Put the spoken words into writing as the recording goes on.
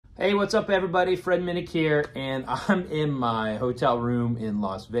Hey, what's up everybody? Fred Minnick here, and I'm in my hotel room in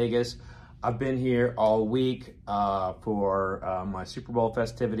Las Vegas. I've been here all week for my Super Bowl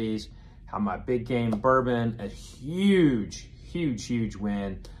festivities, have my big game Bourbon, a huge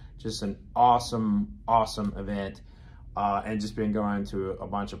win. Just an awesome event, and just been going to a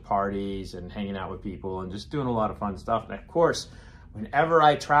bunch of parties and hanging out with people and just doing a lot of fun stuff. And of course, whenever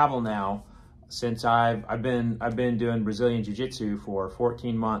I travel now, since I've been doing Brazilian Jiu-Jitsu for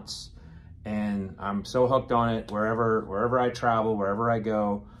 14 months, and I'm so hooked on it. Wherever I travel, wherever I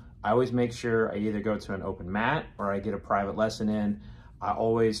go, I always make sure I either go to an open mat or I get a private lesson in. I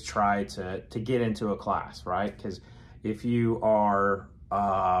always try to get into a class, right? Because if you are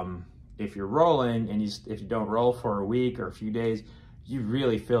if you're rolling and if you don't roll for a week or a few days, you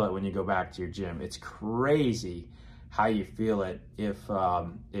really feel it when you go back to your gym. It's crazy how you feel it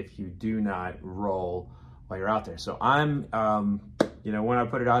if you do not roll while you're out there. So I'm, when I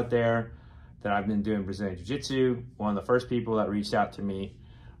put it out there that I've been doing Brazilian Jiu-Jitsu, one of the first people that reached out to me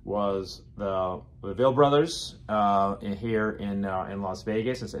was the Ville brothers here in Las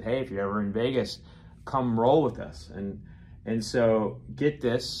Vegas, and said, hey, if you're ever in Vegas, come roll with us. And so get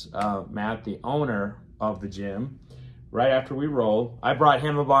this, Matt, the owner of the gym, right after we roll, I brought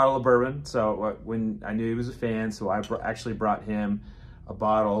him a bottle of bourbon. So when I knew he was a fan, so I actually brought him a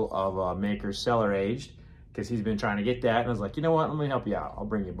bottle of Maker's Cellar Aged, because he's been trying to get that. And I was like, you know what, let me help you out. I'll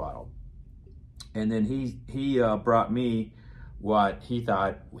bring you a bottle. And then he brought me what he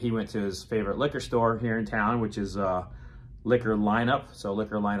thought. He went to his favorite liquor store here in town, which is Liquor Lineup. So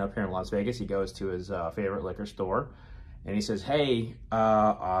Liquor Lineup here in Las Vegas. He goes to his favorite liquor store, and he says, hey,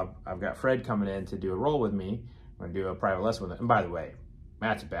 I've got Fred coming in to do a roll with me. I'm gonna do a private lesson with him. And by the way,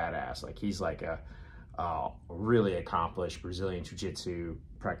 Matt's a badass. Like, he's like a really accomplished Brazilian Jiu-Jitsu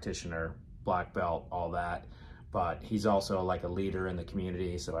practitioner, black belt, all that. But he's also like a leader in the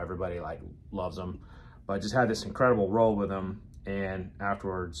community, so everybody like loves him. But I just had this incredible roll with him, and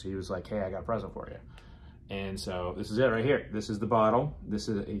afterwards he was like, hey, I got a present for you. And so this is it right here. This is the bottle. This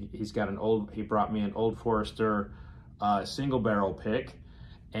is, he brought me an Old Forester single barrel pick,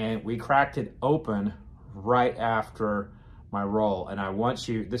 and we cracked it open right after my roll. And I want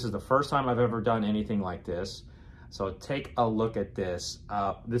you, this is the first time I've ever done anything like this, so take a look at this.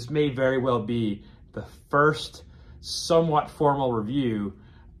 This may very well be the first somewhat formal review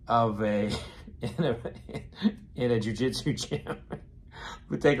of in a jiu-jitsu gym.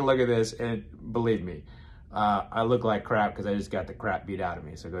 But take a look at this, and believe me, I look like crap because I just got the crap beat out of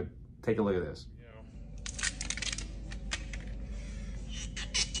me. So go take a look at this.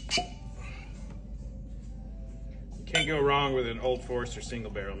 Can't go wrong with an Old Forester single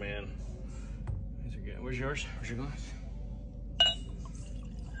barrel, man. These are good. Where's yours? Where's your glass?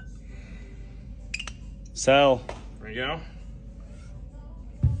 Sal. There you go.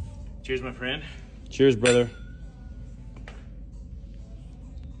 Cheers, my friend. Cheers, brother.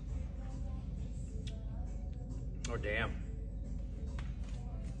 Oh, damn.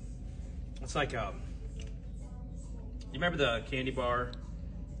 It's like, you remember the candy bar,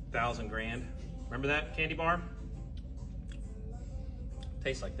 1,000 grand? Remember that candy bar?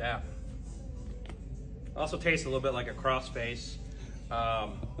 Tastes like that. Also tastes a little bit like a crossface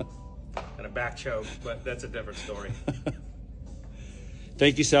and a back choke, but that's a different story.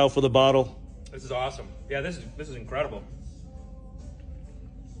 Thank you, Sal, for the bottle. This is awesome. Yeah, this is incredible.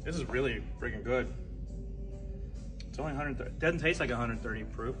 This is really freaking good. It's only 130. Doesn't taste like 130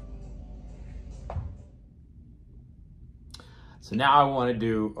 proof. So now I want to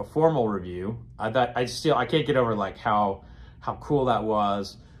do a formal review. I can't get over like how cool that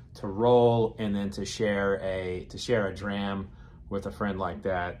was to roll and then to share a dram with a friend like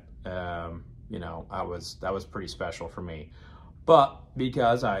that. That was pretty special for me. But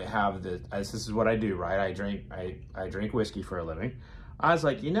because I have this is what I do, right? I drink whiskey for a living. I was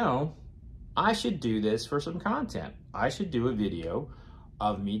like, I should do this for some content. I should do a video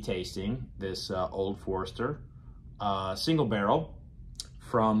of me tasting this Old Forester single barrel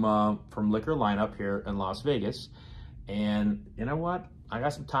from Liquor Lineup here in Las Vegas. And you know what? I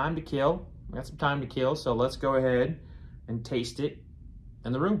got some time to kill. So let's go ahead and taste it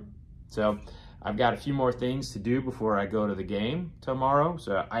in the room. So I've got a few more things to do before I go to the game tomorrow.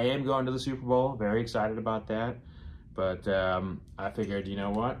 So I am going to the Super Bowl. Very excited about that. But I figured, you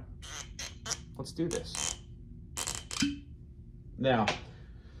know what? Let's do this. Now,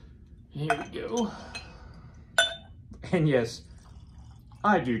 here we go. And yes,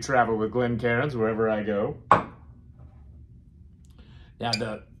 I do travel with Glencairns wherever I go. Now,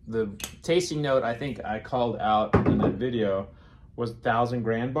 the tasting note I think I called out in that video was 1,000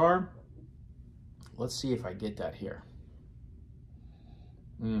 grand bar. Let's see if I get that here.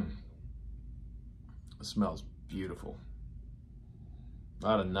 It smells beautiful. A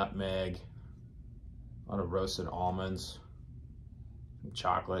lot of nutmeg, a lot of roasted almonds, some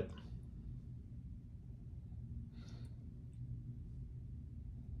chocolate.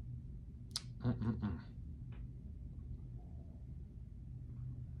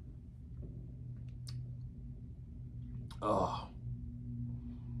 Oh,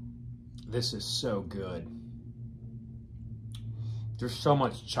 this is so good. There's so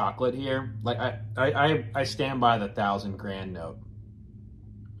much chocolate here. Like I stand by the 1,000 grand note.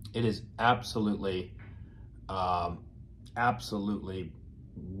 It is absolutely, absolutely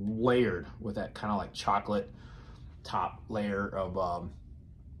layered with that kind of like chocolate top layer of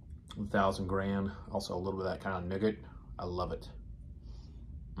 1,000 grand. Also a little bit of that kind of nougat. I love it.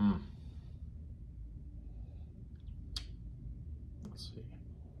 Let's see.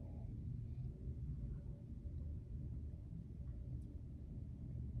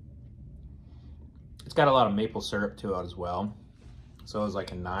 It's got a lot of maple syrup to it as well. So it's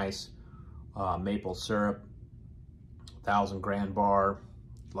like a nice maple syrup, 1,000 grand bar,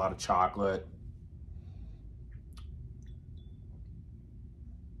 a lot of chocolate.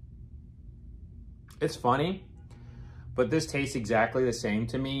 It's funny, but this tastes exactly the same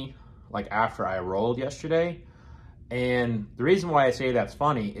to me like after I rolled yesterday. And the reason why I say that's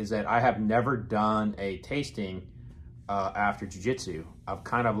funny is that I have never done a tasting after jiu-jitsu. I've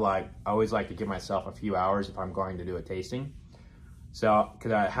kind of like, I always like to give myself a few hours if I'm going to do a tasting. So,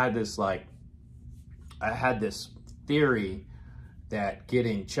 because I had this theory that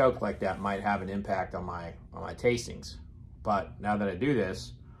getting choked like that might have an impact on my tastings. But now that I do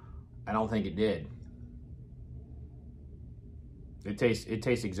this, I don't think it did. It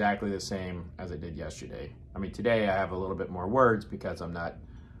tastes exactly the same as it did yesterday. I mean, today I have a little bit more words because I'm not,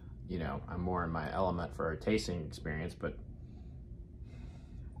 you know, I'm more in my element for a tasting experience, but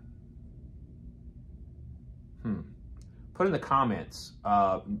put in the comments,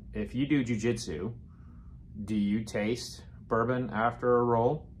 if you do jiu-jitsu, do you taste bourbon after a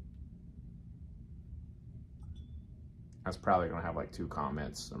roll? That's probably gonna have like 2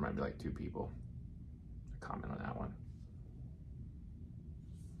 comments. There might be like 2 people comment on that one.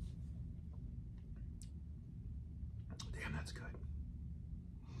 Damn, that's good.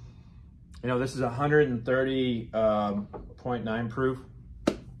 You know, this is 130.9 proof.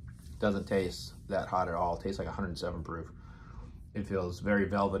 Doesn't taste that hot at all. It tastes like 107 proof. It feels very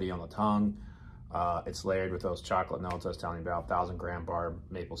velvety on the tongue. It's layered with those chocolate notes I was telling you about, 1,000 grand bar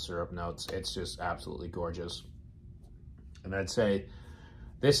maple syrup notes. It's just absolutely gorgeous. And I'd say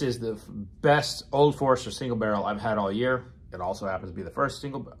this is the best Old Forester single barrel I've had all year. It also happens to be the first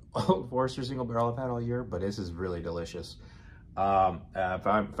Old Forester single barrel I've had all year, but this is really delicious. If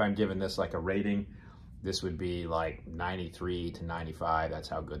I'm giving this like a rating, this would be like 93 to 95. That's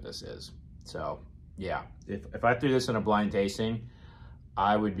how good this is. So yeah, if I threw this in a blind tasting,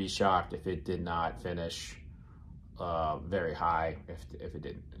 I would be shocked if it did not finish very high,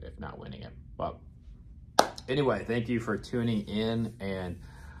 if not winning it. But anyway, thank you for tuning in and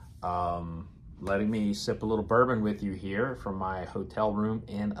letting me sip a little bourbon with you here from my hotel room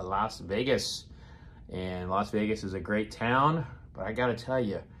in Las Vegas. And Las Vegas is a great town, but I gotta tell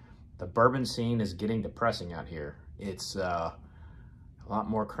you, the bourbon scene is getting depressing out here. It's a lot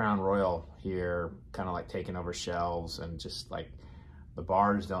more Crown Royal here, kind of like taking over shelves, and just like the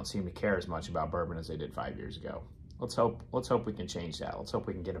bars don't seem to care as much about bourbon as they did 5 years ago. Let's hope we can change that. Let's hope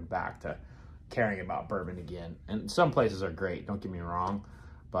we can get them back to caring about bourbon again. And some places are great, don't get me wrong,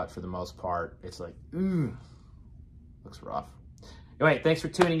 but for the most part, it's like, ooh, looks rough. Anyway, thanks for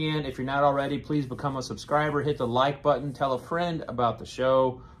tuning in. If you're not already, please become a subscriber. Hit the like button. Tell a friend about the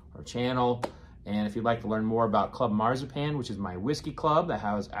show or channel. And if you'd like to learn more about Club Marzipan, which is my whiskey club that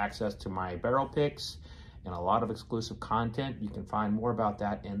has access to my barrel picks and a lot of exclusive content, you can find more about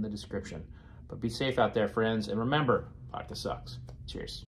that in the description. But be safe out there, friends. And remember, vodka sucks. Cheers.